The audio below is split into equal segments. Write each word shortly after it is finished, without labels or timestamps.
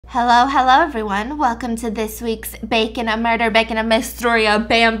Hello, hello everyone. Welcome to this week's Bacon, a Murder, Bacon, a Mystery, a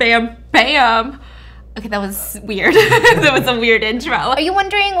Bam, Bam, Bam. Okay, that was weird. That was a weird intro. Are you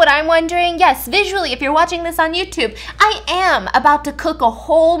wondering what I'm wondering? Yes, visually, if you're watching this on YouTube, I am about to cook a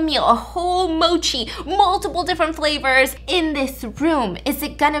whole meal, a whole mochi, multiple different flavors in this room. Is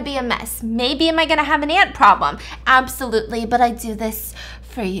it gonna be a mess? Maybe am I gonna have an ant problem? Absolutely, but I do this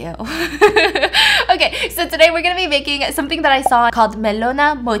for you. Okay, so today we're gonna be making something that I saw called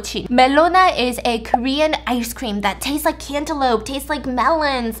melona mochi. Melona is a Korean ice cream that tastes like cantaloupe, tastes like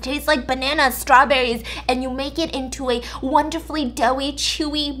melons, tastes like bananas, strawberries, and you make it into a wonderfully doughy,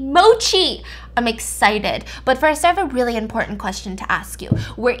 chewy mochi. I'm excited. But first, I have a really important question to ask you.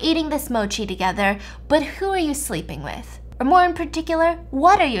 We're eating this mochi together, but who are you sleeping with? Or more in particular,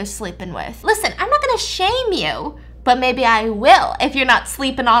 what are you sleeping with? Listen, I'm not gonna shame you, but maybe I will if you're not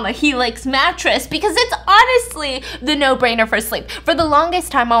sleeping on a Helix mattress, because it's honestly the no-brainer for sleep. For the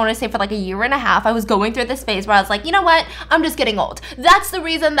longest time, I want to say for like a year and a half, I was going through this phase where I was like, you know what? I'm just getting old. That's the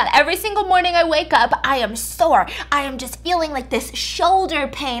reason that every single morning I wake up, I am sore. I am just feeling like this shoulder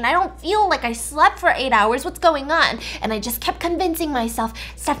pain. I don't feel like I slept for 8 hours. What's going on? And I just kept convincing myself,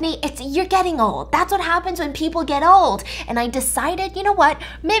 Stephanie, you're getting old. That's what happens when people get old. And I decided, you know what?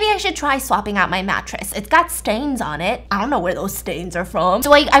 Maybe I should try swapping out my mattress. It's got stains on it. I don't know where those stains are from.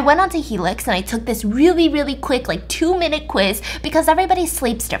 So I went onto Helix and I took this really quick, like 2-minute quiz, because everybody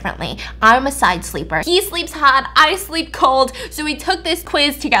sleeps differently. I'm a side sleeper. He sleeps hot, I sleep cold. So we took this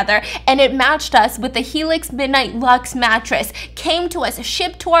quiz together and it matched us with the Helix Midnight Luxe mattress. Came to us,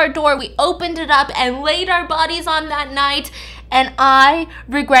 shipped to our door. We opened it up and laid our bodies on that night. And I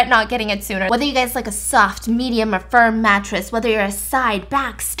regret not getting it sooner. Whether you guys like a soft, medium, or firm mattress, whether you're a side,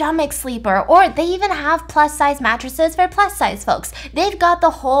 back, stomach sleeper, or they even have plus-size mattresses for plus-size folks. They've got the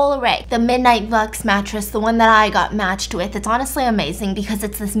whole array. The Midnight Luxe mattress, the one that I got matched with, it's honestly amazing because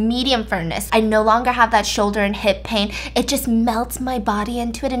it's this medium firmness. I no longer have that shoulder and hip pain. It just melts my body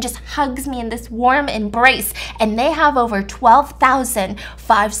into it and just hugs me in this warm embrace. And they have over 12,000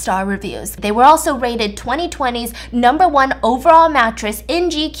 5-star reviews. They were also rated 2020's #1 overall mattress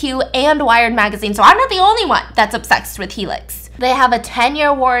in GQ and Wired magazine, so I'm not the only one that's obsessed with Helix. They have a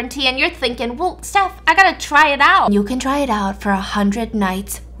 10-year warranty, and you're thinking, well, Steph, I gotta try it out. You can try it out for 100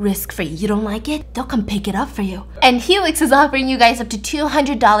 nights risk-free. You don't like it? They'll come pick it up for you. And Helix is offering you guys up to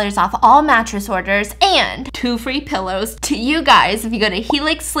 $200 off all mattress orders and 2 free pillows to you guys if you go to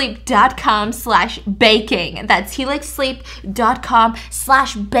helixsleep.com/baking. That's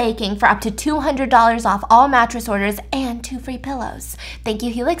helixsleep.com/baking for up to $200 off all mattress orders and 2 free pillows. Thank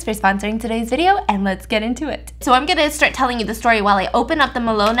you, Helix, for sponsoring today's video, and let's get into it. So I'm gonna start telling you the story while I open up the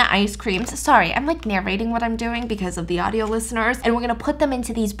melona ice creams. Sorry, I'm like narrating what I'm doing because of the audio listeners, and we're gonna put them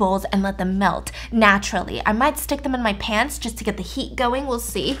into these bowls and let them melt naturally. I might stick them in my pants just to get the heat going. We'll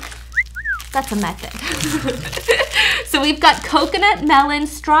see. That's a method. So we've got coconut, melon,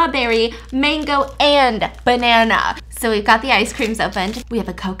 strawberry, mango, and banana. So we've got the ice creams opened. We have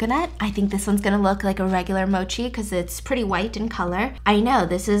a coconut. I think this one's gonna look like a regular mochi because it's pretty white in color. I know,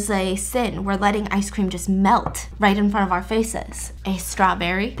 this is a sin. We're letting ice cream just melt right in front of our faces. A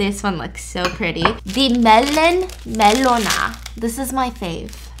strawberry. This one looks so pretty. The melona. This is my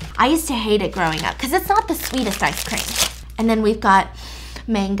fave. I used to hate it growing up because it's not the sweetest ice cream. And then we've got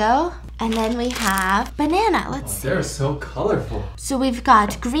mango. And then we have banana. Let's see. They're so colorful. So we've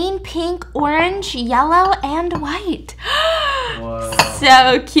got green, pink, orange, yellow, and white. Wow.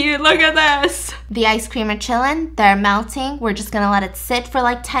 So cute. Look at this. The ice cream are chilling. They're melting. We're just gonna let it sit for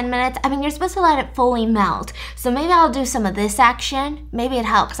like 10 minutes. I mean, you're supposed to let it fully melt. So maybe I'll do some of this action. Maybe it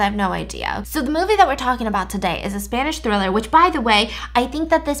helps. I have no idea. So the movie that we're talking about today is a Spanish thriller, which, by the way, I think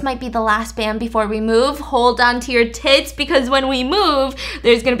that this might be the last bam before we move. Hold on to your tits, because when we move,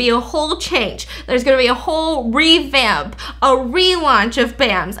 there's gonna be a whole change. There's gonna be a whole revamp, a relaunch of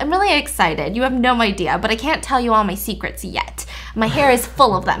BAMs. I'm really excited. You have no idea, but I can't tell you all my secrets yet. My hair is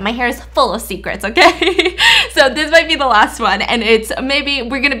full of them. My hair is full of secrets, okay? So this might be the last one, and it's maybe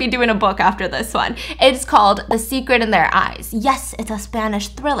we're gonna be doing a book after this one. It's called The Secret in Their Eyes. Yes, it's a Spanish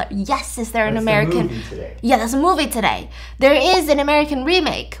thriller. Yes, is there an American? Movie today. Yeah, there's a movie today. There is an American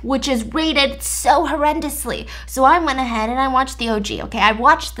remake, which is rated so horrendously. So I went ahead and I watched the OG, okay? I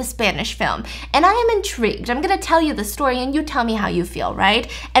watched the Spanish film, and I am intrigued. I'm gonna tell you the story, and you tell me how you feel, right?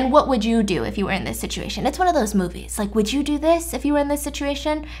 And what would you do if you were in this situation? It's one of those movies. Like, would you do this if if you were in this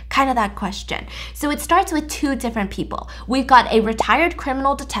situation? Kind of that question. So it starts with two different people. We've got a retired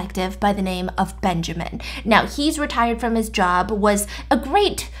criminal detective by the name of Benjamin. Now, he's retired from his job, was a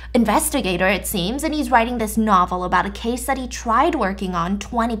great investigator, it seems, and he's writing this novel about a case that he tried working on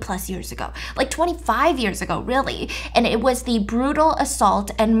 20 plus years ago, like 25 years ago, really. And it was the brutal assault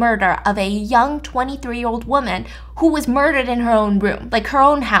and murder of a young 23-year-old woman who was murdered in her own room, like her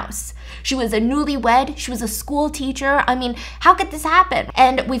own house. She was a newlywed, she was a school teacher. I mean, how could this happen?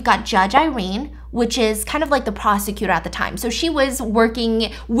 And we've got Judge Irene, which is kind of like the prosecutor at the time. So she was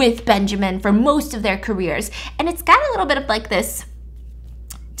working with Benjamin for most of their careers. And it's got a little bit of like this,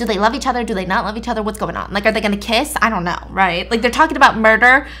 do they love each other? Do they not love each other? What's going on? Like, are they gonna kiss? I don't know, right? Like, they're talking about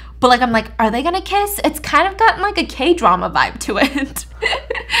murder, but like, I'm like, are they gonna kiss? It's kind of gotten like a K-drama vibe to it.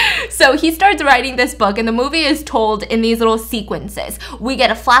 So he starts writing this book, and the movie is told in these little sequences. We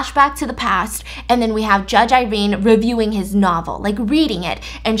get a flashback to the past, and then we have Judge Irene reviewing his novel, like reading it,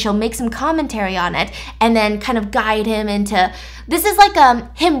 and she'll make some commentary on it, and then kind of guide him into, this is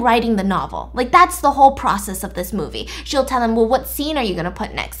like him writing the novel. Like, that's the whole process of this movie. She'll tell him, well, what scene are you gonna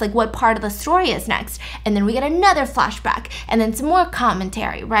put next? Like, what part of the story is next? And then we get another flashback, and then some more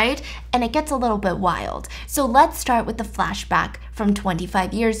commentary, right? And it gets a little bit wild. So let's start with the flashback from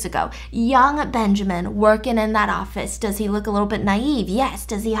 25 years ago. Young Benjamin working in that office. Does he look a little bit naive? Yes.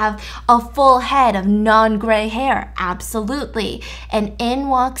 Does he have a full head of non-gray hair? Absolutely. And in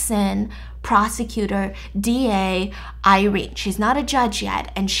walks in prosecutor DA Irene. She's not a judge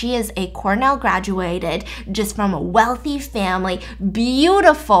yet, and she is a Cornell graduated, just from a wealthy family,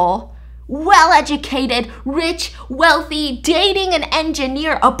 beautiful, well-educated, rich, wealthy, dating an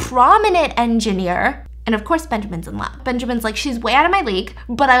engineer, a prominent engineer. And of course, Benjamin's in love. Benjamin's like, she's way out of my league,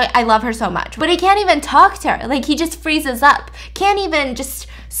 but I love her so much. But he can't even talk to her. Like, he just freezes up. Can't even just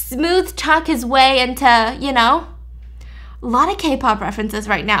smooth talk his way into, you know? A lot of K-pop references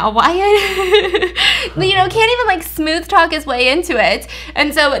right now. Why? You know, can't even like smooth talk his way into it.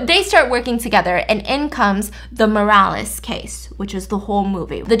 And so they start working together, and in comes the Morales case, which is the whole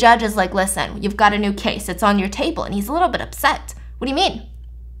movie. The judge is like, listen, you've got a new case. It's on your table. And he's a little bit upset. What do you mean?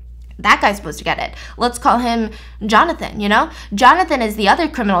 That guy's supposed to get it. Let's call him Jonathan, you know? Jonathan is the other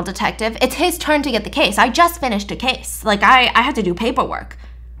criminal detective. It's his turn to get the case. I just finished a case. Like, I have to do paperwork.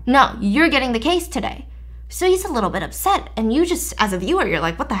 No, you're getting the case today. So he's a little bit upset, and you just, as a viewer, you're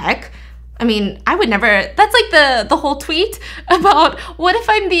like, what the heck? I mean, I would never, that's like the whole tweet about, what if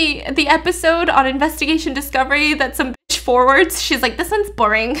I'm the episode on Investigation Discovery that some bitch forwards? She's like, this one's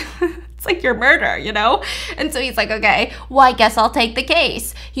boring. It's like your murder, you know? And so he's like, okay, well, I guess I'll take the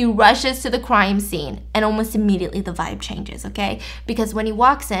case. He rushes to the crime scene, and almost immediately the vibe changes, okay? Because when he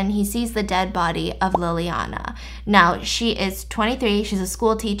walks in, he sees the dead body of Liliana. Now, she is 23, she's a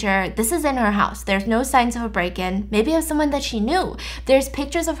school teacher. This is in her house. There's no signs of a break-in, maybe of someone that she knew. There's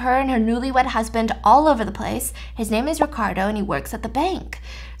pictures of her and her newlywed husband all over the place. His name is Ricardo, and he works at the bank.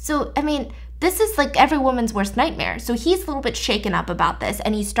 So, I mean, this is like every woman's worst nightmare. So he's a little bit shaken up about this,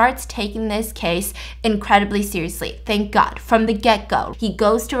 and he starts taking this case incredibly seriously. Thank God. From the get-go, he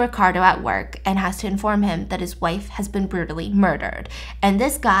goes to Ricardo at work and has to inform him that his wife has been brutally murdered. And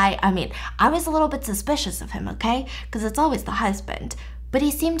this guy, I mean, I was a little bit suspicious of him, okay? Because it's always the husband. But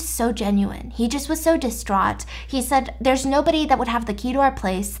he seemed so genuine. He just was so distraught. He said, there's nobody that would have the key to our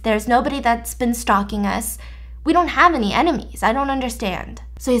place. There's nobody that's been stalking us. We don't have any enemies. I don't understand.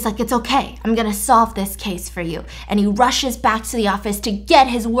 So he's like, it's okay. I'm gonna solve this case for you. And he rushes back to the office to get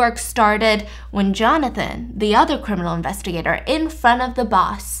his work started when Jonathan, the other criminal investigator, in front of the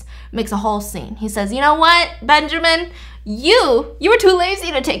boss, makes a whole scene. He says, you know what, Benjamin? You were too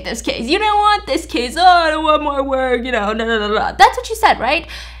lazy to take this case. You don't want this case. Oh, I don't want more work, you know, That's what you said, right?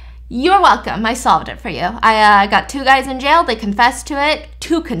 You're welcome. I solved it for you. I got 2 guys in jail. They confessed to it.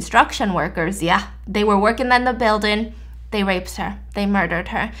 2 construction workers. Yeah, they were working in the building. They raped her. They murdered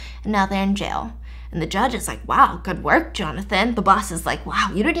her. And now they're in jail. And the judge is like, wow, good work, Jonathan. The boss is like, wow,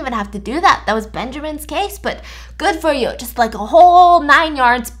 you didn't even have to do that. That was Benjamin's case, but good for you. Just like a whole 9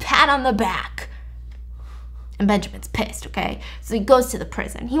 yards, pat on the back. And Benjamin's pissed, okay? So he goes to the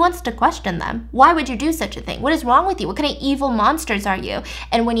prison. He wants to question them. Why would you do such a thing? What is wrong with you? What kind of evil monsters are you?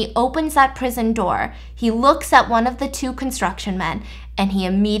 And when he opens that prison door, he looks at one of the 2 construction men, and he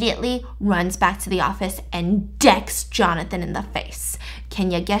immediately runs back to the office and decks Jonathan in the face. Can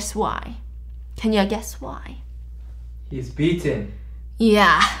you guess why? Can you guess why? He's beaten.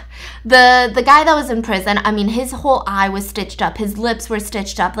 Yeah, the guy that was in prison, I mean, his whole eye was stitched up, his lips were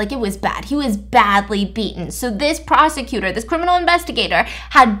stitched up, like it was bad. He was badly beaten. So this prosecutor, this criminal investigator,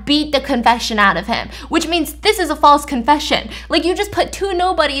 had beat the confession out of him, which means this is a false confession. Like, you just put 2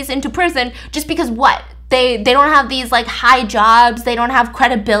 nobodies into prison just because what? They don't have these like high jobs. They don't have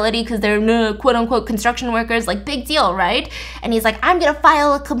credibility because they're quote unquote construction workers. Like, big deal, right? And he's like, I'm gonna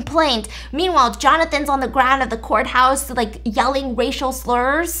file a complaint. Meanwhile, Jonathan's on the ground at the courthouse, like yelling racial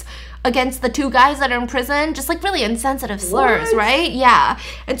slurs against the two guys that are in prison, just like really insensitive slurs, what? Right? Yeah.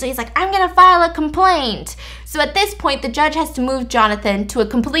 And so he's like, I'm gonna file a complaint. So at this point, the judge has to move Jonathan to a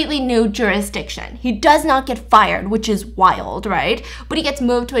completely new jurisdiction. He does not get fired, which is wild, right? But he gets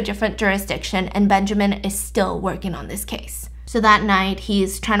moved to a different jurisdiction, and Benjamin is still working on this case. So that night,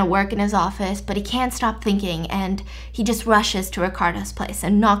 he's trying to work in his office, but he can't stop thinking, and he just rushes to Ricardo's place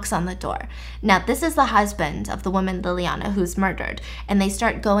and knocks on the door. Now, this is the husband of the woman, Liliana, who's murdered, and they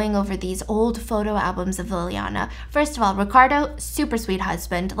start going over these old photo albums of Liliana. First of all, Ricardo, super sweet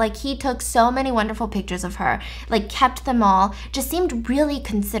husband. Like, he took so many wonderful pictures of her, like, kept them all, just seemed really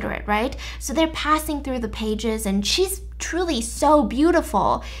considerate, right? So they're passing through the pages, and she's truly so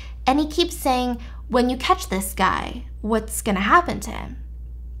beautiful, and he keeps saying, when you catch this guy, what's gonna happen to him?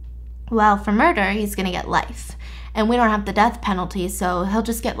 Well, for murder, he's gonna get life. And we don't have the death penalty, so he'll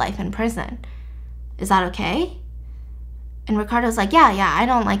just get life in prison. Is that okay? And Ricardo's like, yeah, I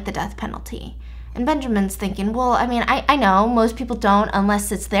don't like the death penalty. And Benjamin's thinking, well, I mean, I know most people don't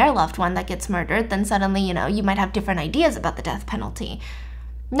unless it's their loved one that gets murdered. Then suddenly, you know, you might have different ideas about the death penalty.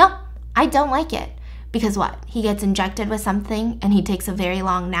 No, I don't like it. Because what? He gets injected with something and he takes a very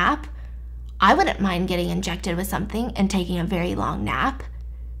long nap? I wouldn't mind getting injected with something and taking a very long nap.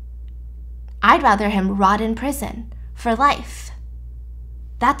 I'd rather him rot in prison for life.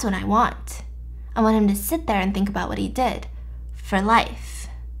 That's what I want. I want him to sit there and think about what he did for life.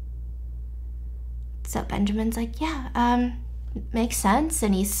 So Benjamin's like, yeah, makes sense.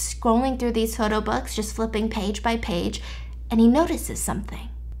 And he's scrolling through these photo books, just flipping page by page, and he notices something.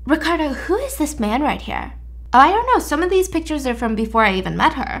 Ricardo, who is this man right here? Oh, I don't know. Some of these pictures are from before I even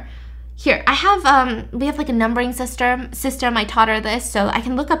met her. Here, I have, we have like a numbering system. I taught her this, so I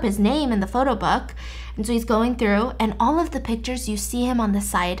can look up his name in the photo book. And so he's going through, and all of the pictures, you see him on the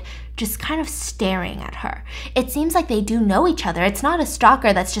side just kind of staring at her. It seems like they do know each other. It's not a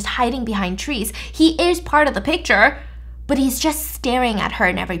stalker that's just hiding behind trees. He is part of the picture, but he's just staring at her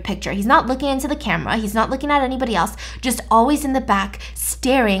in every picture. He's not looking into the camera. He's not looking at anybody else, just always in the back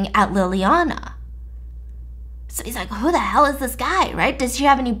staring at Liliana. So he's like, who the hell is this guy, right? Does she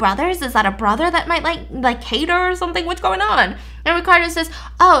have any brothers? Is that a brother that might like hate her or something? What's going on? And Ricardo says,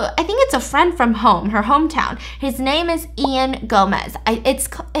 oh, I think it's a friend from home, her hometown. His name is Ian Gomez.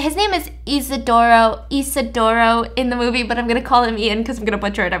 His name is Isidoro in the movie, but I'm going to call him Ian because I'm going to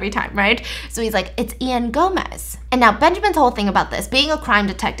butcher it every time, right? So he's like, it's Ian Gomez. And now Benjamin's whole thing about this, being a crime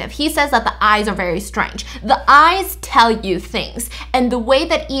detective, he says that the eyes are very strange. The eyes tell you things. And the way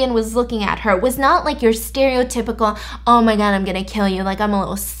that Ian was looking at her was not like your stereotypical, oh my God, I'm going to kill you. Like I'm a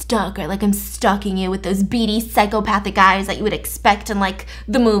little stuck, or like I'm stalking you with those beady psychopathic eyes that you would expect in like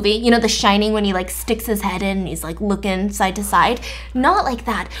the movie, you know, The Shining, when he like sticks his head in and he's like looking side to side. Not like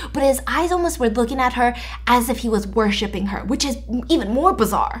that, but his eyes almost were looking at her as if he was worshiping her, which is even more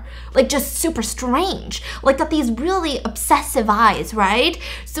bizarre, like just super strange, like got these really obsessive eyes, right?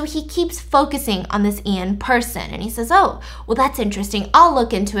 So he keeps focusing on this Ian person, and he says, oh, well, that's interesting. I'll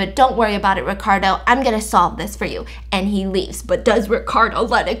look into it. Don't worry about it, Ricardo. I'm gonna solve this for you. And he leaves, but does Ricardo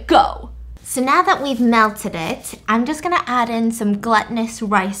let it go? So now that we've melted it, I'm just gonna add in some glutinous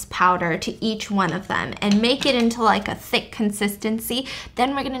rice powder to each one of them and make it into like a thick consistency.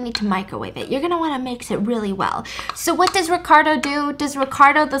 Then we're gonna need to microwave it. You're gonna wanna mix it really well. So what does Ricardo do? Does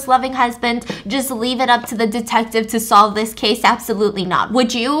Ricardo, this loving husband, just leave it up to the detective to solve this case? Absolutely not.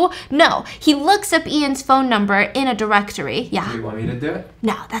 Would you? No. He looks up Ian's phone number in a directory. Yeah. Do you want me to do it?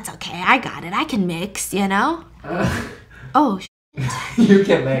 No, that's okay. I got it. I can mix, you know? Oh, you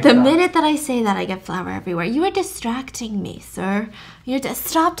can make the minute that I say that, I get flour everywhere. You are distracting me, sir. You're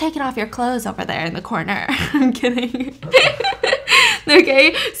stop taking off your clothes over there in the corner. I'm kidding.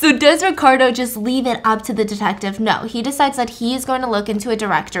 Okay, so does Ricardo just leave it up to the detective? No, he decides that he's going to look into a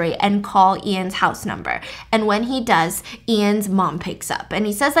directory and call Ian's house number. And when he does, Ian's mom picks up. And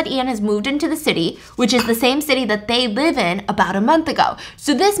he says that Ian has moved into the city, which is the same city that they live in about a month ago.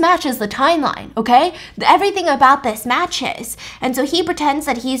 So this matches the timeline, okay? Everything about this matches. And so he pretends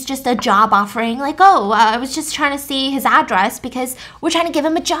that he's just a job offering, like, oh, I was just trying to see his address because we're trying to give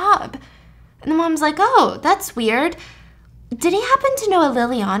him a job. And the mom's like, oh, that's weird. Did he happen to know a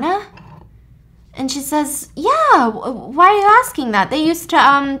Liliana? And she says, yeah, why are you asking that? They used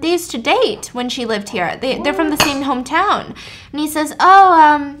to date when she lived here. They're from the same hometown. And he says,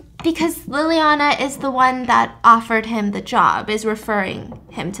 oh, because Liliana is the one that offered him the job, is referring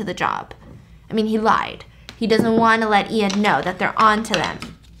him to the job. I mean, he lied. He doesn't want to let Ian know that they're on to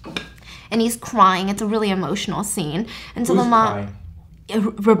them. and he's crying. It's a really emotional scene. And so Who's the mom,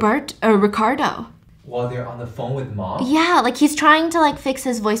 crying? Ricardo. While they're on the phone with mom? Yeah, like he's trying to like fix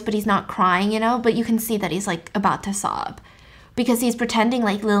his voice, but he's not crying, you know? But you can see that he's like about to sob. Because he's pretending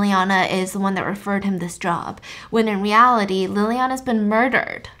like Liliana is the one that referred him this job. When in reality, Liliana's been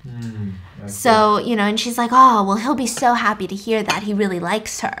murdered. So, you know, and she's like, oh, well, he'll be so happy to hear that. He really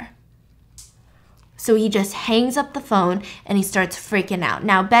likes her. So he just hangs up the phone and he starts freaking out.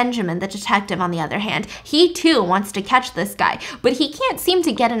 Now, Benjamin, the detective, on the other hand, he too wants to catch this guy, but he can't seem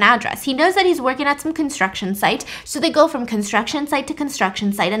to get an address. He knows that he's working at some construction site, so they go from construction site to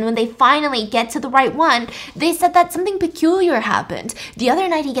construction site, and when they finally get to the right one, they said that something peculiar happened. The other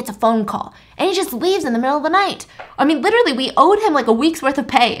night, he gets a phone call, and he just leaves in the middle of the night. I mean, literally, we owed him like a week's worth of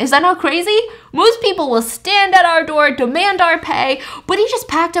pay. Is that not crazy? Most people will stand at our door, demand our pay, but he just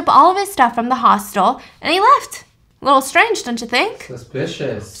packed up all of his stuff from the hostel and he left. A little strange, don't you think?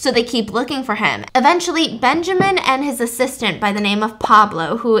 Suspicious. So they keep looking for him. Eventually, Benjamin and his assistant by the name of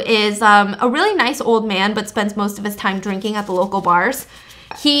Pablo, who is a really nice old man but spends most of his time drinking at the local bars,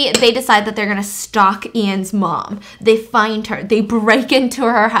 they decide that they're gonna stalk Ian's mom. They find her, they break into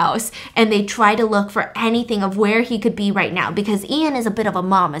her house, and they try to look for anything of where he could be right now, because Ian is a bit of a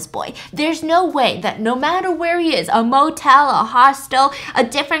mama's boy. There's no way that no matter where he is, a motel, a hostel, a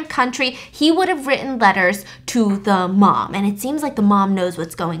different country, he would have written letters to the mom. And it seems like the mom knows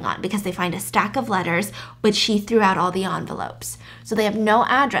what's going on, because they find a stack of letters, but she threw out all the envelopes. So they have no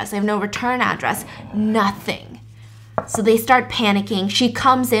address, they have no return address, nothing. So they start panicking. She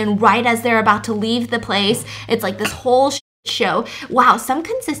comes in right as they're about to leave the place. It's like this whole show. Wow, some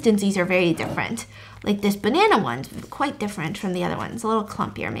consistencies are very different. Like this banana one's quite different from the other ones. A little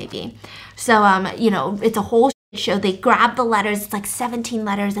clumpier maybe. So, you know, it's a whole show. They grab the letters. It's like 17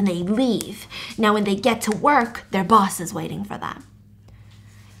 letters and they leave. Now, when they get to work, their boss is waiting for them.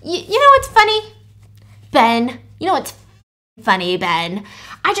 You know what's funny? Ben, you know what's funny, Ben?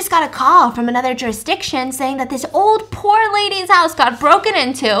 I just got a call from another jurisdiction saying that this old poor lady's house got broken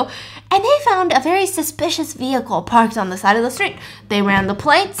into, and they found a very suspicious vehicle parked on the side of the street. They ran the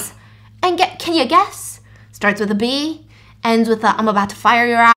plates, and can you guess? Starts with a B, ends with a I'm about to fire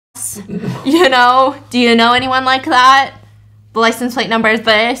your ass. You know, do you know anyone like that? The license plate number is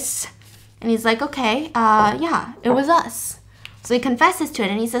this. And he's like, okay, yeah, it was us. So he confesses to it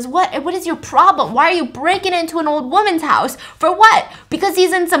and he says, what is your problem? Why are you breaking into an old woman's house? For what? Because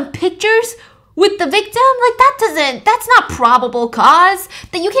he's in some pictures with the victim? Like that's not probable cause.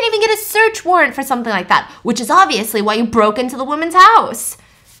 That you can't even get a search warrant for something like that, which is obviously why you broke into the woman's house.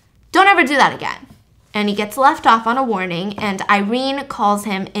 Don't ever do that again. And he gets left off on a warning, and Irene calls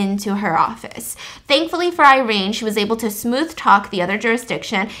him into her office. Thankfully for Irene, she was able to smooth talk the other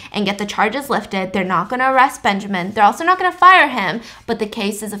jurisdiction and get the charges lifted. They're not going to arrest Benjamin. They're also not going to fire him, but the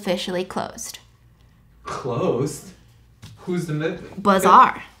case is officially closed. Closed? Who's the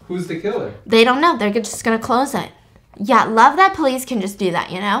Bizarre. Who's the killer? They don't know. They're just going to close it. Yeah, love that police can just do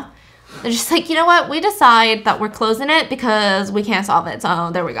that, you know? They're just like, you know what? We decide that we're closing it because we can't solve it. So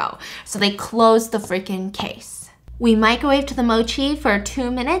there we go. So they closed the freaking case. We microwaved the mochi for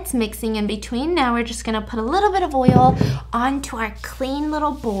 2 minutes, mixing in between. Now we're just going to put a little bit of oil onto our clean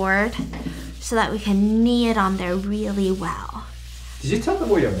little board so that we can knee it on there really well. Did you tell them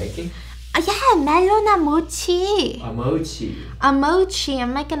what you're making? Yeah, melona mochi. A mochi. A mochi.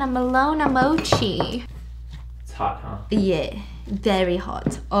 I'm making a melona mochi. It's hot, huh? Yeah. Very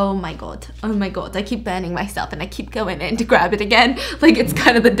hot. Oh my god. Oh my god. I keep burning myself and I keep going in to grab it again. Like, it's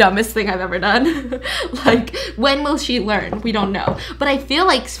kind of the dumbest thing I've ever done. Like, when will she learn? We don't know. But I feel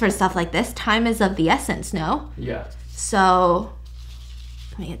like for stuff like this, time is of the essence, no? Yeah. So,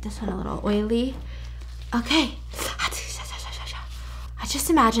 let me get this one a little oily. Okay. I just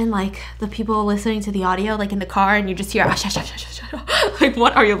imagine, like, the people listening to the audio, like, in the car, and you just hear, like,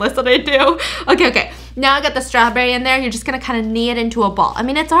 what are you listening to? Okay. Now I got the strawberry in there. You're just going to kind of knee it into a ball. I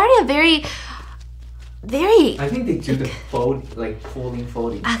mean, it's already a very... I think they do the folding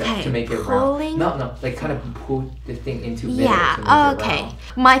stuff to make it round. No, like kind of pull the thing into middle to make it round.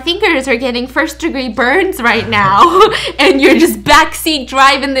 My fingers are getting first-degree burns right now, and you're just backseat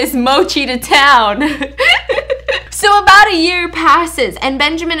driving this mochi to town. So about a year passes, and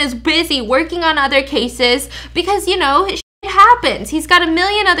Benjamin is busy working on other cases because, you know, it happens. He's got a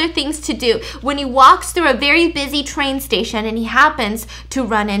million other things to do when he walks through a very busy train station and he happens to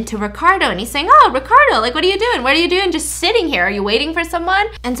run into Ricardo and he's saying, oh, Ricardo, like, what are you doing? What are you doing just sitting here? Are you waiting for someone?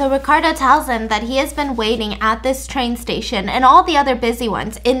 And so Ricardo tells him that he has been waiting at this train station and all the other busy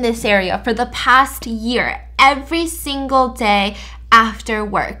ones in this area for the past year, every single day, after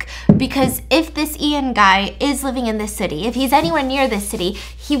work. Because if this Ian guy is living in this city, if he's anywhere near this city,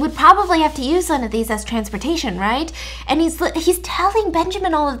 he would probably have to use one of these as transportation, right? And he's telling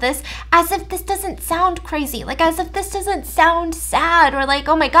Benjamin all of this as if this doesn't sound crazy, like as if this doesn't sound sad or like,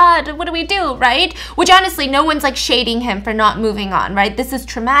 oh my God, what do we do, right? Which honestly, no one's like shading him for not moving on, right? This is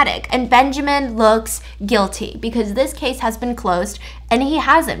traumatic. And Benjamin looks guilty because this case has been closed and he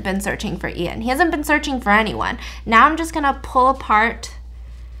hasn't been searching for Ian. He hasn't been searching for anyone. Now I'm just gonna pull apart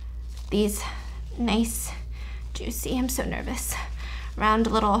these nice, juicy, I'm so nervous, round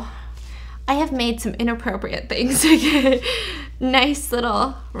little, I have made some inappropriate things. Nice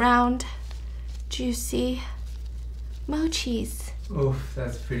little round, juicy mochis. Oof,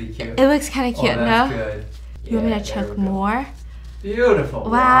 that's pretty cute. It looks kind of cute, no? That's good. You want me to choke more? Beautiful.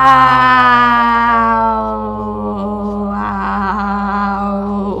 Wow.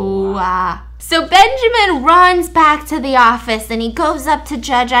 Wow. So Benjamin runs back to the office and he goes up to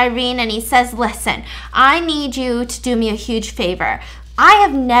Judge Irene and he says, listen, I need you to do me a huge favor. I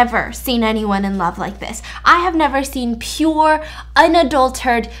have never seen anyone in love like this. I have never seen pure,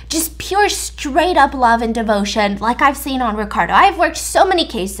 unadulterated, just pure straight up love and devotion like I've seen on Ricardo. I've worked so many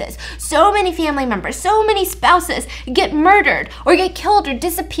cases, so many family members, so many spouses get murdered or get killed or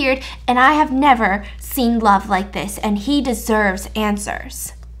disappeared, and I have never seen love like this, and he deserves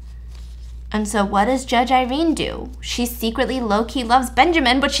answers. And so what does Judge Irene do? She secretly low-key loves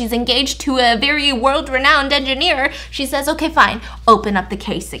Benjamin, but she's engaged to a very world-renowned engineer. She says, okay, fine, open up the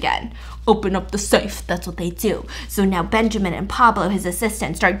case again. Open up the safe. That's what they do. So now Benjamin and Pablo, his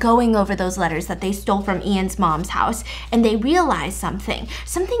assistant, start going over those letters that they stole from Ian's mom's house, and they realize something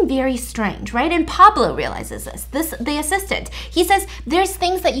very strange, right? And Pablo realizes this, the assistant. He says, there's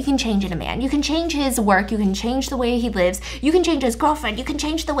things that you can change in a man. You can change his work, you can change the way he lives, you can change his girlfriend, you can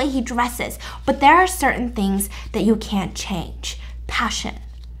change the way he dresses, but there are certain things that you can't change. Passion.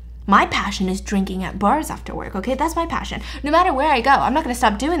 My passion is drinking at bars after work, okay? That's my passion. No matter where I go, I'm not gonna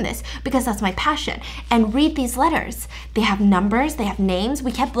stop doing this because that's my passion. And read these letters. They have numbers, they have names.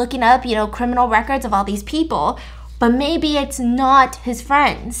 We kept looking up, criminal records of all these people, but maybe it's not his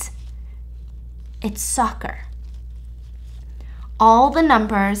friends. It's soccer. All the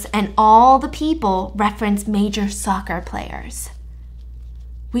numbers and all the people reference major soccer players.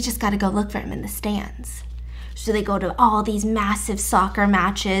 We just gotta go look for him in the stands. So they go to all these massive soccer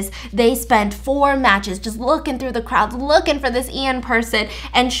matches. They spend 4 matches just looking through the crowds, looking for this Ian person.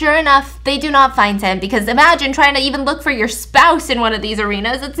 And sure enough, they do not find him, because imagine trying to even look for your spouse in one of these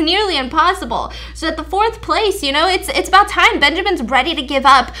arenas. It's nearly impossible. So at the 4th place, it's about time. Benjamin's ready to give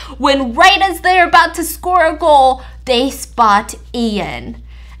up when right as they're about to score a goal, they spot Ian.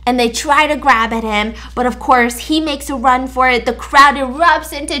 And they try to grab at him, but of course he makes a run for it. The crowd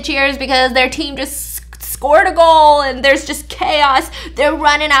erupts into cheers because their team just scored a goal and there's just chaos. They're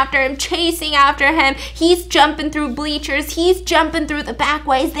running after him, chasing after him. He's jumping through bleachers. He's jumping through the back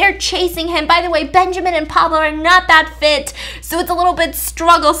ways. They're chasing him. By the way, Benjamin and Pablo are not that fit, so it's a little bit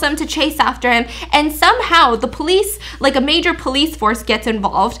strugglesome to chase after him. And somehow the police, like a major police force, gets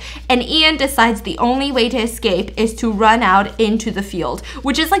involved, and Ian decides the only way to escape is to run out into the field,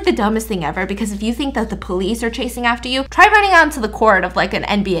 which is like the dumbest thing ever, because if you think that the police are chasing after you, try running out into the court of like an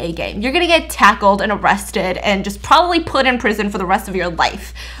NBA game. You're gonna get tackled and arrested and just probably put in prison for the rest of your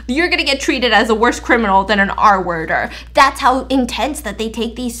life. You're gonna get treated as a worse criminal than an R-worder. That's how intense that they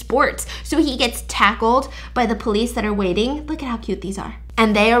take these sports. So he gets tackled by the police that are waiting. Look at how cute these are.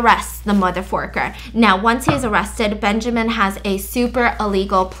 And they arrest the motherforker. Now, once he's arrested, Benjamin has a super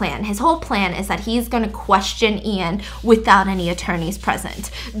illegal plan. His whole plan is that he's gonna question Ian without any attorneys present.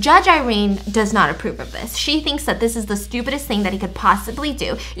 Judge Irene does not approve of this. She thinks that this is the stupidest thing that he could possibly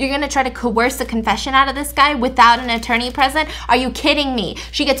do. You're gonna try to coerce a confession out of this guy without an attorney present? Are you kidding me?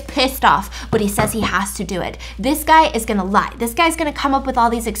 She gets pissed off, but he says he has to do it. This guy is gonna lie. This guy's gonna come up with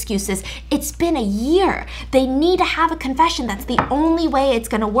all these excuses. It's been a year. They need to have a confession. That's the only way it's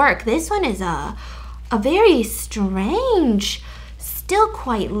gonna work. This one is a very strange, still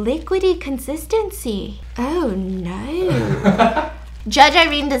quite liquidy consistency. Oh no. Judge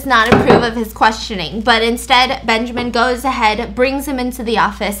Irene does not approve of his questioning, but instead Benjamin goes ahead, brings him into the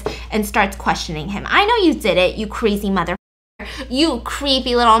office, and starts questioning him. I know you did it, you crazy mother. You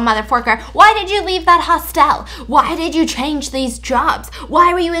creepy little motherforker. Why did you leave that hostel? Why did you change these jobs?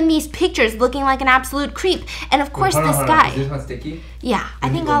 Why were you in these pictures looking like an absolute creep? And of course, this guy. Is this one sticky? Yeah, I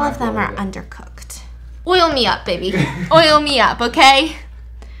think all of them are undercooked. Oil me up, baby. Oil me up, okay?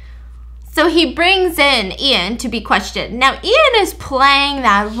 So he brings in Ian to be questioned. Now, Ian is playing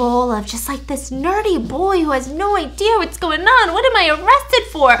that role of just like this nerdy boy who has no idea what's going on. What am I arrested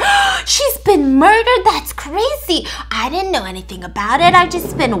for? She's been murdered? That's crazy. I didn't know anything about it. I've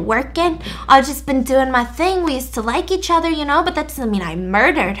just been working. I've just been doing my thing. We used to like each other, you know, but that doesn't mean I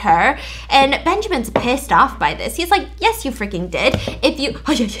murdered her. And Benjamin's pissed off by this. He's like, yes, you freaking did.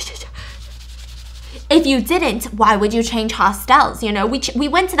 If you didn't, why would you change hostels? You know, we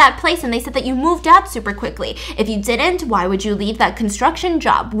went to that place and they said that you moved out super quickly. If you didn't, why would you leave that construction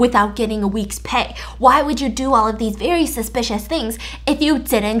job without getting a week's pay? Why would you do all of these very suspicious things if you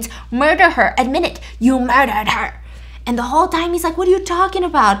didn't murder her? Admit it, you murdered her. And the whole time he's like, what are you talking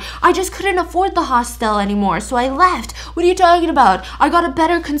about? I just couldn't afford the hostel anymore, so I left. What are you talking about? I got a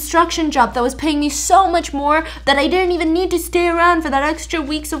better construction job that was paying me so much more that I didn't even need to stay around for that extra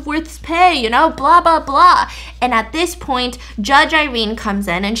week's of worth pay, you know, blah, blah, blah. And at this point, Judge Irene comes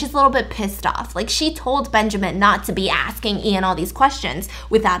in and she's a little bit pissed off. Like, she told Benjamin not to be asking Ian all these questions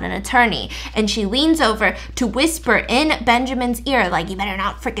without an attorney. And she leans over to whisper in Benjamin's ear, like, you better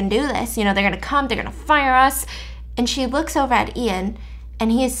not freaking do this. You know, they're gonna come, they're gonna fire us. And she looks over at Ian,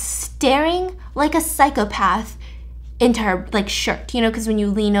 and he is staring like a psychopath into her, like, shirt. You know, because when you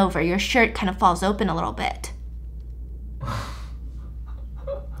lean over, your shirt kind of falls open a little bit.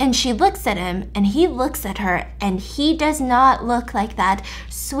 And she looks at him, and he looks at her, and he does not look like that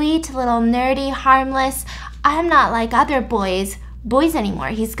sweet, little, nerdy, harmless, I'm not like other boys anymore.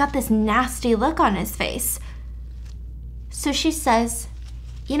 He's got this nasty look on his face. So she says,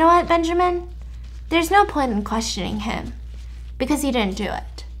 you know what, Benjamin? There's no point in questioning him because he didn't do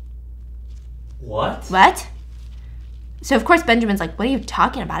it. What? What? So of course Benjamin's like, what are you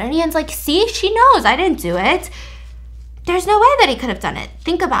talking about? And Ian's like, see, she knows I didn't do it. There's no way that he could have done it.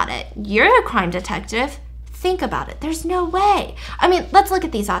 Think about it. You're a crime detective. Think about it. There's no way. I mean, let's look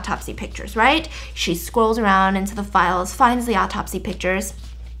at these autopsy pictures, right? She scrolls around into the files, finds the autopsy pictures.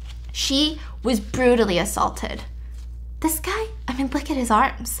 She was brutally assaulted. This guy, I mean, look at his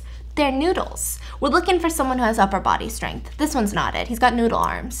arms. They're noodles. We're looking for someone who has upper body strength. This one's not it. He's got noodle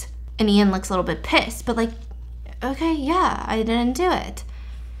arms. And Ian looks a little bit pissed, but like, okay, yeah, I didn't do it.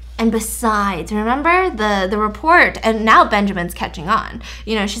 And besides, remember the report, and now Benjamin's catching on.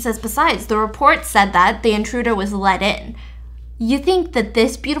 You know, she says, besides, the report said that the intruder was let in. You think that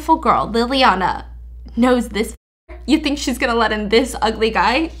this beautiful girl, Liliana, knows this? You think she's gonna let in this ugly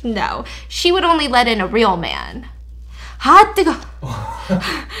guy? No, she would only let in a real man. Hot to go.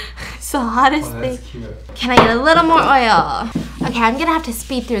 It's the hottest thing. Cute. Can I get a little more oil? Okay, I'm gonna have to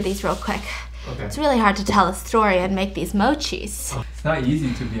speed through these real quick. Okay. It's really hard to tell a story and make these mochis. Oh, it's not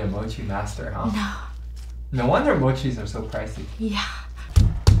easy to be a mochi master, huh? No. No wonder mochis are so pricey. Yeah.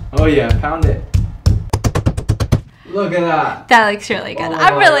 Oh yeah, found it. Look at that. That looks really good.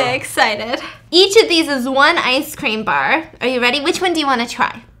 I'm really excited. Each of these is one ice cream bar. Are you ready? Which one do you want to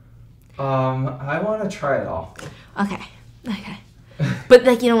try? I want to try it all. Okay. But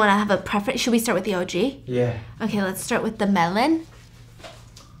like, you don't want to have a preference? Should we start with the OG? Yeah. Okay, let's start with the melon.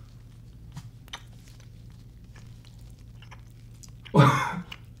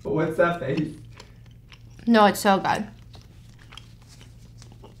 What's that face? No, it's so good.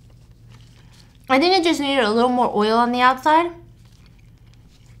 I think it just needed a little more oil on the outside.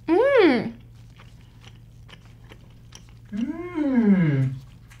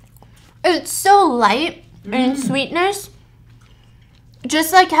 It's so light in sweetness.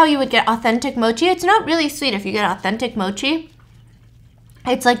 Just like how you would get authentic mochi. It's not really sweet if you get authentic mochi.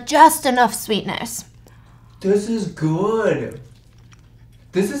 It's like just enough sweetness. This is good.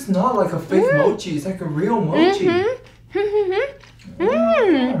 This is not like a fake mochi. It's like a real mochi.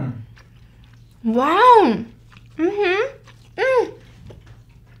 Wow.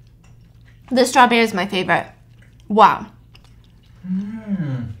 The strawberry is my favorite. Wow.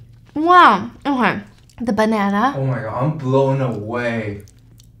 Wow. Okay. The banana. Oh my god, I'm blown away.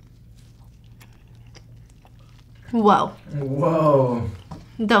 Whoa. Whoa.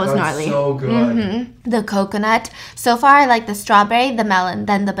 That was gnarly. So good. The coconut. So far, I like the strawberry, the melon,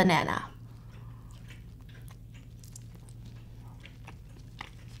 then the banana.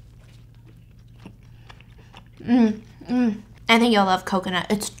 I think you'll love coconut.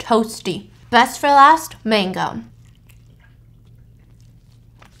 It's toasty. Best for last, mango.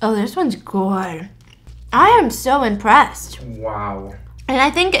 Oh, this one's good. I am so impressed. Wow. And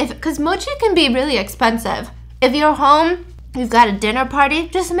I think because mochi can be really expensive. If you're home, you've got a dinner party,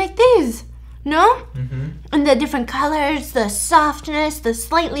 just make these. No? And the different colors, the softness, the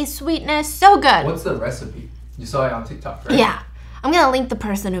slightly sweetness, so good. What's the recipe? You saw it on TikTok, right? Yeah. I'm going to link the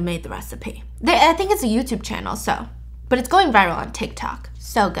person who made the recipe. I think it's a YouTube channel, but it's going viral on TikTok.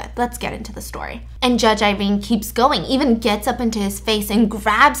 So good. Let's get into the story. And Judge Irene keeps going, even gets up into his face and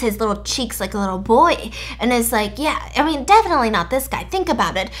grabs his little cheeks like a little boy and is like, yeah, I mean, definitely not this guy. Think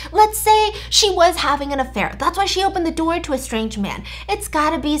about it. Let's say she was having an affair. That's why she opened the door to a strange man. It's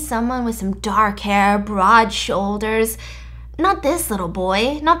gotta be someone with some dark hair, broad shoulders. Not this little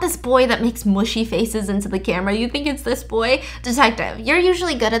boy. Not this boy that makes mushy faces into the camera. You think it's this boy? Detective, you're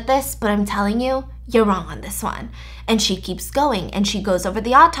usually good at this, but I'm telling you, you're wrong on this one. And she keeps going, and she goes over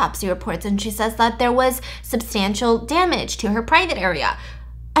the autopsy reports, and she says that there was substantial damage to her private area.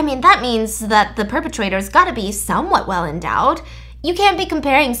 I mean, that means that the perpetrator's gotta be somewhat well endowed. You can't be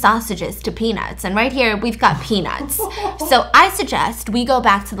comparing sausages to peanuts, and right here we've got peanuts. So I suggest we go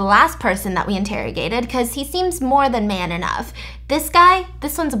back to the last person that we interrogated because he seems more than man enough. This guy,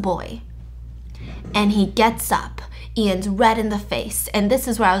 this one's a boy. And he gets up. Ian's red in the face, and this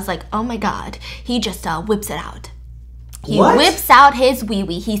is where I was like, oh my god, he just whips it out. He whips out his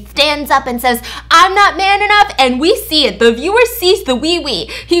wee-wee. He stands up and says, I'm not man enough, and we see it. The viewer sees the wee-wee.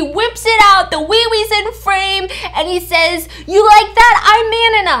 He whips it out, the wee-wee's in frame, and he says, you like that? I'm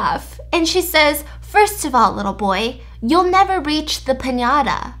man enough. And she says, first of all, little boy, you'll never reach the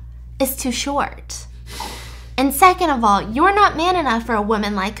piñata. It's too short. And second of all, you're not man enough for a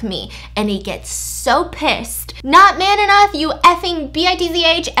woman like me. And he gets so pissed. Not man enough, you effing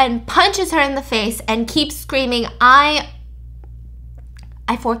bitch, and punches her in the face and keeps screaming, I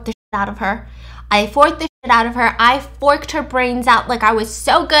forked the shit out of her. I forked the shit out of her. I forked her brains out like I was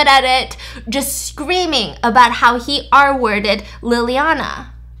so good at it. Just screaming about how he R-worded Liliana.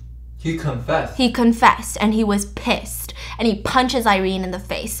 He confessed. He confessed, and he was pissed. And he punches Irene in the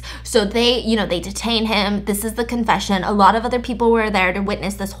face. So they detain him. This is the confession. A lot of other people were there to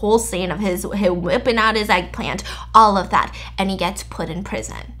witness this whole scene of him whipping out his eggplant, all of that. And he gets put in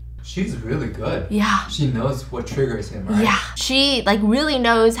prison. She's really good. Yeah. She knows what triggers him, right? Yeah. She really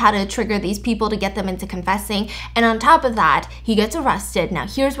knows how to trigger these people to get them into confessing. And on top of that, he gets arrested. Now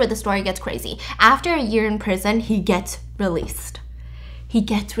here's where the story gets crazy. After a year in prison, he gets released. He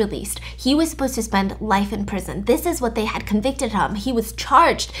gets released. He was supposed to spend life in prison. This is what they had convicted him. He was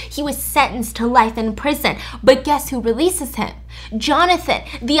charged. He was sentenced to life in prison. But guess who releases him? Jonathan,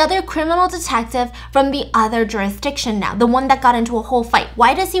 the other criminal detective from the other jurisdiction now, the one that got into a whole fight.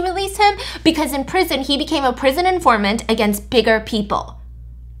 Why does he release him? Because in prison, he became a prison informant against bigger people.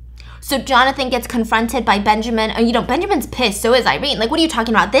 So Jonathan gets confronted by Benjamin. Benjamin's pissed, so is Irene. Like, what are you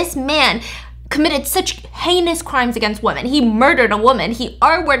talking about? This man committed such heinous crimes against women. He murdered a woman. He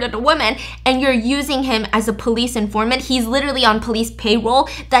R-worded a woman, and you're using him as a police informant. He's literally on police payroll.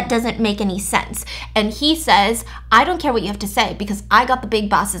 That doesn't make any sense. And he says, I don't care what you have to say because I got the big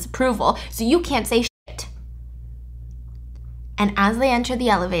boss's approval, so you can't say shit. And as they enter the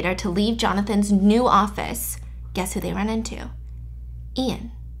elevator to leave Jonathan's new office, guess who they run into?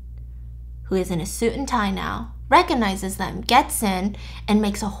 Ian, who is in a suit and tie now, recognizes them, gets in, and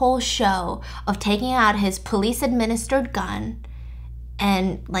makes a whole show of taking out his police-administered gun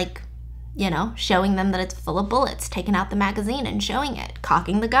and, showing them that it's full of bullets, taking out the magazine and showing it,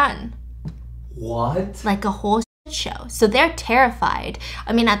 cocking the gun. What? Like a whole shit show. So they're terrified.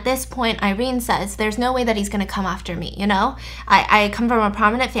 I mean, at this point, Irene says, there's no way that he's going to come after me, I come from a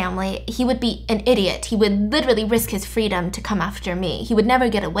prominent family. He would be an idiot. He would literally risk his freedom to come after me. He would never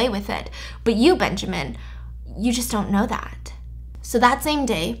get away with it. But you, Benjamin, you just don't know that. So that same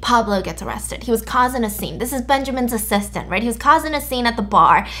day, Pablo gets arrested. He was causing a scene. This is Benjamin's assistant, right? He was causing a scene at the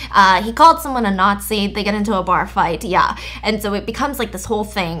bar. He called someone a Nazi. They get into a bar fight, yeah. And so it becomes like this whole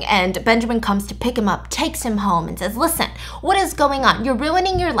thing. And Benjamin comes to pick him up, takes him home, and says, listen, what is going on? You're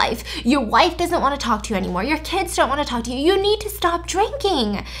ruining your life. Your wife doesn't want to talk to you anymore. Your kids don't want to talk to you. You need to stop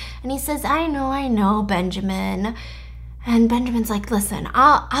drinking. And he says, I know, Benjamin. And Benjamin's like, listen,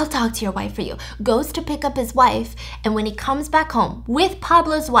 I'll talk to your wife for you. Goes to pick up his wife, and when he comes back home with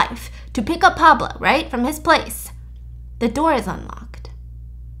Pablo's wife to pick up Pablo, right, from his place, the door is unlocked.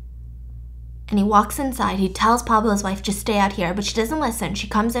 And he walks inside. He tells Pablo's wife, just stay out here, but she doesn't listen. She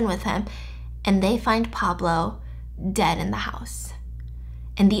comes in with him, and they find Pablo dead in the house.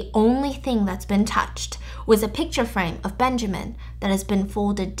 And the only thing that's been touched was a picture frame of Benjamin that has been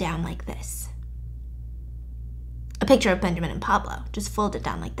folded down like this. A picture of Benjamin and Pablo, just folded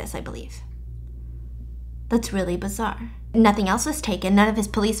down like this, I believe. That's really bizarre. Nothing else was taken, none of his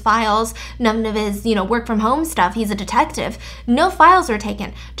police files, none of his, work from home stuff. He's a detective. No files were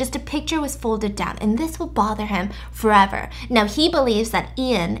taken, just a picture was folded down, and this will bother him forever. Now, he believes that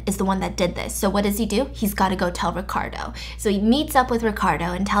Ian is the one that did this, so what does he do? He's got to go tell Ricardo. So he meets up with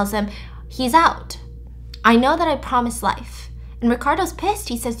Ricardo and tells him, he's out. I know that I promised life, And Ricardo's pissed.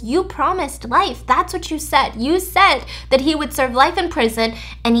 He says, you promised life. That's what you said. You said that he would serve life in prison,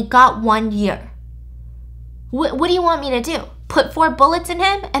 and he got 1 year. What do you want me to do? Put 4 bullets in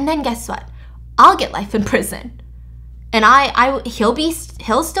him? And then guess what? I'll get life in prison. And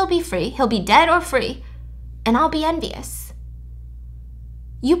he'll still be free. He'll be dead or free. And I'll be envious.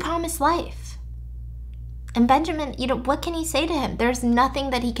 You promised life. And Benjamin, what can he say to him? There's nothing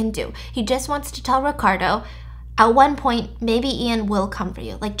that he can do. He just wants to tell Ricardo, at one point, maybe Ian will come for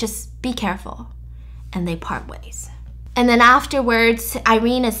you. Like, just be careful. And they part ways. And then afterwards,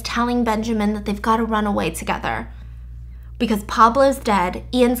 Irene is telling Benjamin that they've got to run away together. Because Pablo's dead,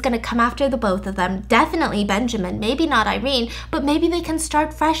 Ian's going to come after the both of them. Definitely Benjamin, maybe not Irene, but maybe they can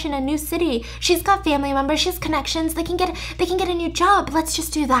start fresh in a new city. She's got family members, she has connections, they can get a new job. Let's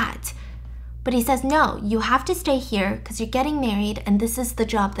just do that. But he says, no, you have to stay here because you're getting married and this is the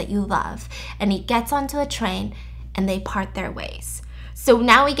job that you love. And he gets onto a train and they part their ways. So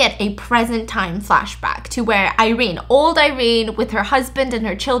now we get a present time flashback to where Irene, old Irene with her husband and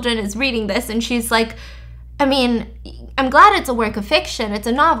her children, is reading this and she's like, I mean, I'm glad it's a work of fiction, it's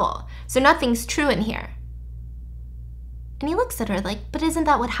a novel, so nothing's true in here. And he looks at her like, but isn't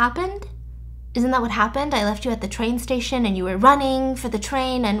that what happened? Isn't that what happened? I left you at the train station and you were running for the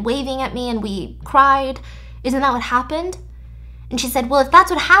train and waving at me and we cried. Isn't that what happened? And she said, well, if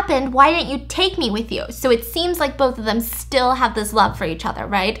that's what happened, why didn't you take me with you? So it seems like both of them still have this love for each other,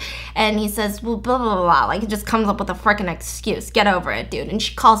 right? And he says, well, blah, blah, blah, blah. Like, it just comes up with a freaking excuse. Get over it, dude. And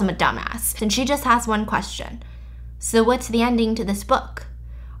she calls him a dumbass. And she just asks one question. So what's the ending to this book?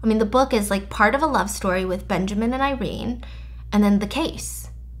 I mean, the book is like part of a love story with Benjamin and Irene, and then the case.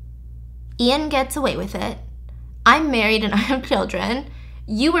 Ian gets away with it. I'm married and I have children.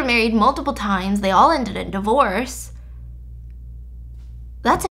 You were married multiple times. They all ended in divorce.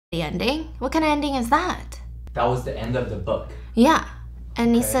 That's the ending. What kind of ending is that? That was the end of the book. Yeah.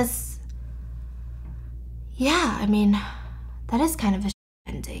 And he says, yeah, I mean, that is kind of a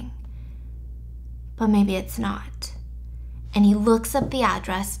ending. But maybe it's not. And he looks up the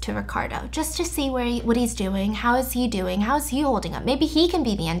address to Ricardo just to see what he's doing. How is he doing? How is he holding up? Maybe he can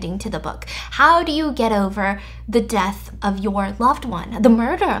be the ending to the book. How do you get over the death of your loved one, the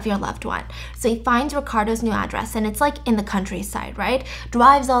murder of your loved one? So he finds Ricardo's new address, and it's like in the countryside, right?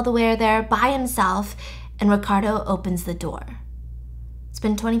 Drives all the way there by himself, and Ricardo opens the door. It's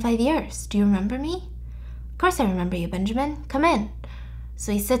been 25 years. Do you remember me? Of course I remember you, Benjamin. Come in.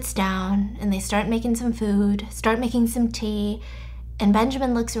 So he sits down and they start making some food, start making some tea, and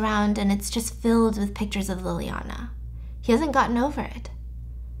Benjamin looks around and it's just filled with pictures of Liliana. He hasn't gotten over it.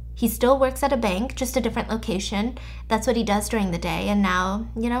 He still works at a bank, just a different location. That's what he does during the day, and now,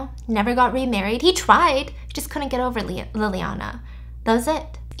 never got remarried. He tried, just couldn't get over Liliana. That was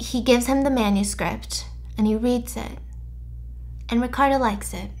it. He gives him the manuscript and he reads it. And Ricardo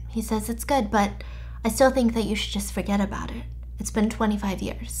likes it. He says it's good, but I still think that you should just forget about it. It's been 25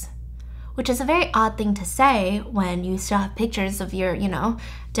 years, which is a very odd thing to say when you still have pictures of your,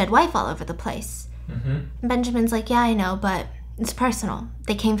 dead wife all over the place. Mm-hmm. Benjamin's like, yeah, I know, but it's personal.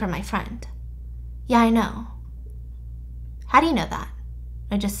 They came from my friend. Yeah, I know. How do you know that?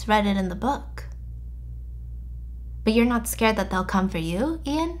 I just read it in the book. But you're not scared that they'll come for you,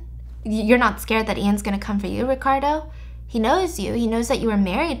 Ian? You're not scared that Ian's gonna come for you, Ricardo? He knows you. He knows that you were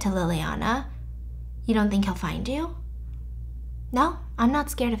married to Liliana. You don't think he'll find you? No, I'm not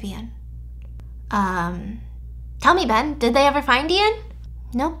scared of Ian. Tell me, Ben, did they ever find Ian?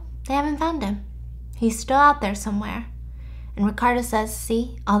 Nope, they haven't found him. He's still out there somewhere. And Ricardo says,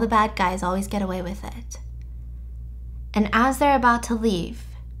 see, all the bad guys always get away with it. And as they're about to leave,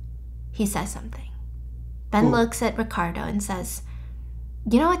 he says something. Ben looks at Ricardo and says,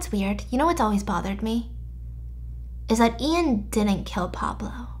 you know what's weird? You know what's always bothered me? Is that Ian didn't kill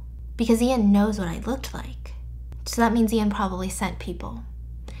Pablo. Because Ian knows what I looked like. So that means Ian probably sent people.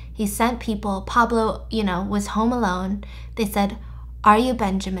 He sent people. Pablo, was home alone. They said, are you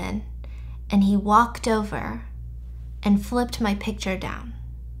Benjamin? And he walked over and flipped my picture down.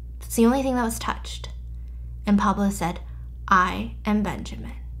 It's the only thing that was touched. And Pablo said, I am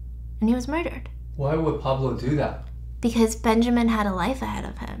Benjamin. And he was murdered. Why would Pablo do that? Because Benjamin had a life ahead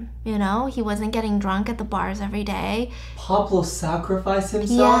of him. He wasn't getting drunk at the bars every day. Pablo sacrificed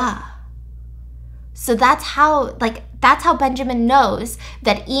himself? Yeah. So that's how Benjamin knows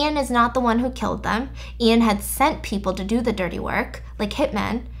that Ian is not the one who killed them. Ian had sent people to do the dirty work, like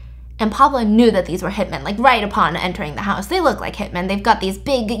hitmen. And Pablo knew that these were hitmen, like right upon entering the house. They look like hitmen. They've got these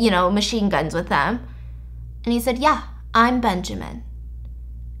big, machine guns with them. And he said, yeah, I'm Benjamin.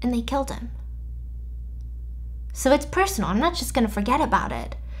 And they killed him. So it's personal. I'm not just going to forget about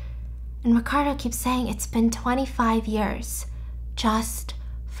it. And Ricardo keeps saying, it's been 25 years. just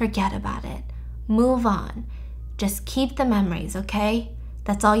forget about it. Move on. Just keep the memories, okay?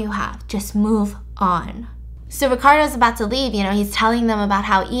 That's all you have. Just move on. So Ricardo's about to leave, he's telling them about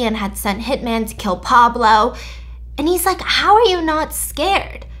how Ian had sent hitmen to kill Pablo. And he's like, how are you not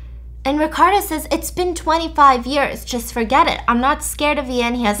scared? And Ricardo says, it's been 25 years. Just forget it. I'm not scared of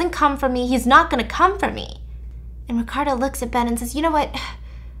Ian. He hasn't come for me. He's not going to come for me. And Ricardo looks at Ben and says, you know what?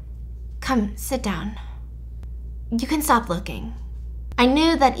 Come, sit down. You can stop looking. I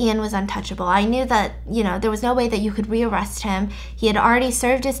knew that Ian was untouchable. I knew that, there was no way that you could rearrest him. He had already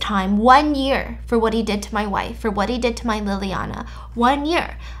served his time, 1 year, for what he did to my wife, for what he did to my Liliana. 1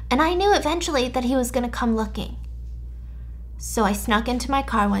 year. And I knew eventually that he was going to come looking. So I snuck into my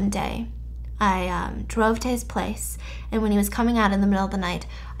car one day. I drove to his place, and when he was coming out in the middle of the night,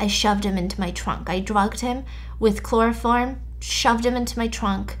 I shoved him into my trunk. I drugged him with chloroform, shoved him into my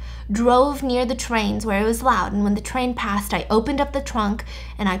trunk, drove near the trains where it was loud, and when the train passed, I opened up the trunk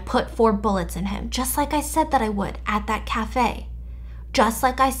and I put 4 bullets in him, just like I said that I would at that cafe. Just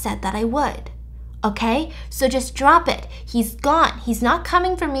like I said that I would. Okay? So just drop it. He's gone. He's not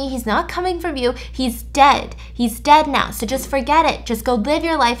coming for me. He's not coming for you. He's dead. He's dead now. So just forget it. Just go live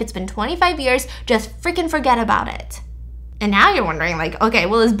your life. It's been 25 years. Just freaking forget about it. And now you're wondering, like, okay,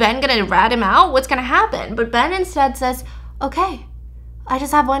 well, is Ben gonna rat him out? What's gonna happen? But Ben instead says, okay, I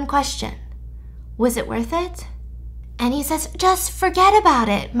just have one question. Was it worth it? And he says, just forget about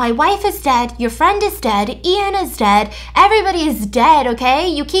it. My wife is dead. Your friend is dead. Ian is dead. Everybody is dead, okay?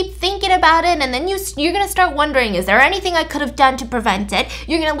 You keep thinking about it, and then you're going to start wondering, is there anything I could have done to prevent it?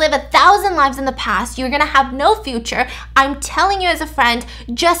 You're going to live 1,000 lives in the past. You're going to have no future. I'm telling you as a friend,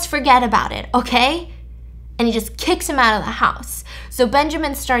 just forget about it, okay? And he just kicks him out of the house. So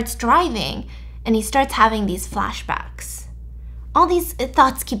Benjamin starts driving, and he starts having these flashbacks. All these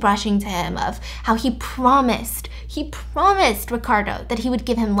thoughts keep rushing to him of how he promised Ricardo that he would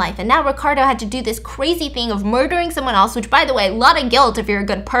give him life. And now Ricardo had to do this crazy thing of murdering someone else, which, by the way, a lot of guilt if you're a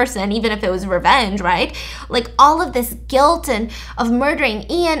good person, even if it was revenge, right? Like, all of this guilt and of murdering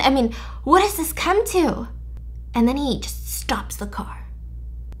Ian. I mean, what does this come to? And then he just stops the car.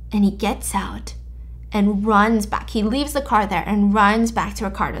 And he gets out and runs back. He leaves the car there and runs back to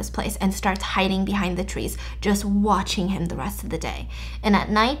Ricardo's place and starts hiding behind the trees, just watching him the rest of the day. And at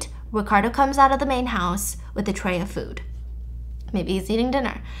night, Ricardo comes out of the main house with a tray of food. Maybe he's eating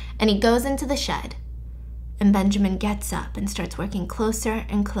dinner. And he goes into the shed. And Benjamin gets up and starts working closer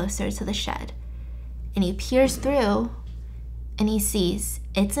and closer to the shed. And he peers through and he sees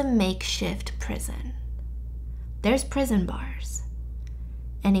it's a makeshift prison. There's prison bars.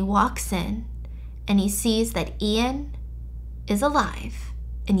 And he walks in and he sees that Ian is alive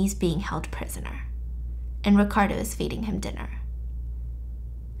and he's being held prisoner. And Ricardo is feeding him dinner.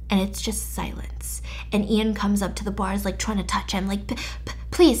 And it's just silence. And Ian comes up to the bars, like, trying to touch him. Like,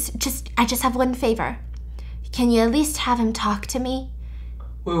 please, I just have one favor. Can you at least have him talk to me?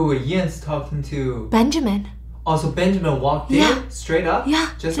 Wait, Ian's talking to... Benjamin. Oh, so Benjamin walked in? Straight up?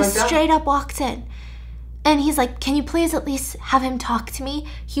 Yeah, just like that? Straight up walked in. And he's like, can you please at least have him talk to me?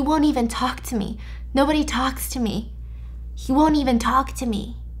 He won't even talk to me. Nobody talks to me. He won't even talk to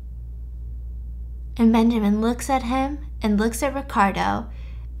me. And Benjamin looks at him and looks at Ricardo,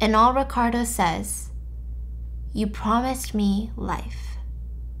 and all Ricardo says, you promised me life.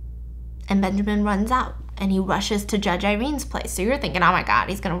 And Benjamin runs out and he rushes to Judge Irene's place. So you're thinking, oh my God,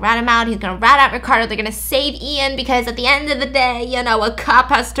 he's gonna rat him out. He's gonna rat out Ricardo. They're gonna save Ian because at the end of the day, a cop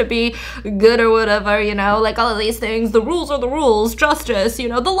has to be good or whatever, like all of these things. The rules are the rules, justice, the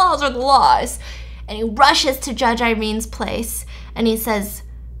laws are the laws. And he rushes to Judge Irene's place and he says,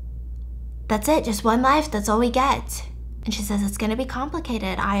 that's it, just one life, that's all we get. And she says, it's gonna be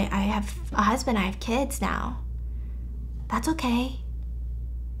complicated. I have a husband, I have kids now. That's okay.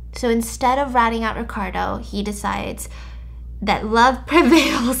 So instead of ratting out Ricardo, he decides that love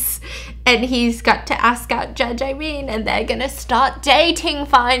prevails and he's got to ask out Judge Irene and they're gonna start dating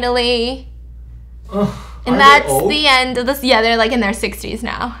finally. And that's the end of this. Yeah, they're like in their 60s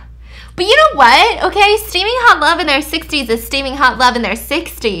now. But you know what? Okay, steaming hot love in their 60s is steaming hot love in their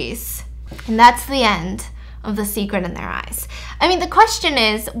 60s. And that's the end of The Secret in Their Eyes. I mean, the question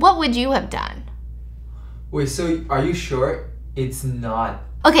is, what would you have done? Wait, so are you sure it's not?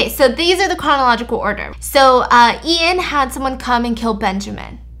 Okay, so these are the chronological order. So Ian had someone come and kill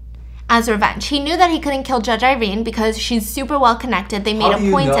Benjamin as revenge. He knew that he couldn't kill Judge Irene because she's super well connected. They made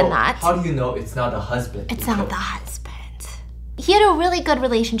a point in that. How do you know it's not the husband? It's not the husband. He had a really good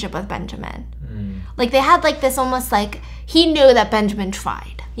relationship with Benjamin. Like they had like this almost like, he knew that Benjamin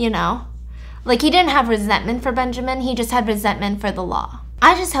tried, Like he didn't have resentment for Benjamin, he just had resentment for the law.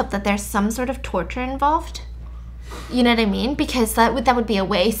 I just hope that there's some sort of torture involved. You know what I mean? Because that would be a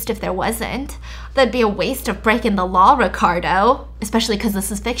waste if there wasn't. That'd be a waste of breaking the law, Ricardo. Especially because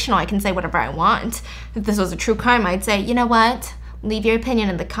this is fictional. I can say whatever I want. If this was a true crime, I'd say, you know what? Leave your opinion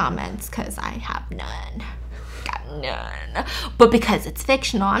in the comments, because I have none. Got none. But because it's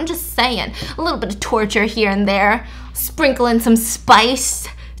fictional, I'm just saying, a little bit of torture here and there. Sprinkling some spice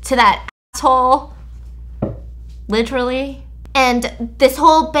to that asshole. Literally. And this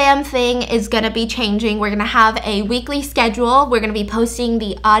whole BAM thing is going to be changing. We're going to have a weekly schedule. We're going to be posting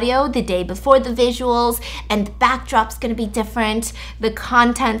the audio the day before the visuals, and the backdrop's going to be different. The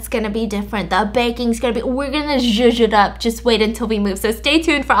content's going to be different. The baking's going to be, we're going to zhuzh it up. Just wait until we move. So stay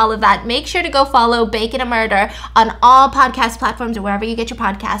tuned for all of that. Make sure to go follow Bacon and Murder on all podcast platforms or wherever you get your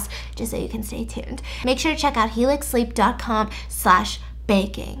podcasts, just so you can stay tuned. Make sure to check out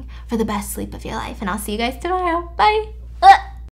helixsleep.com/baking for the best sleep of your life. And I'll see you guys tomorrow. Bye.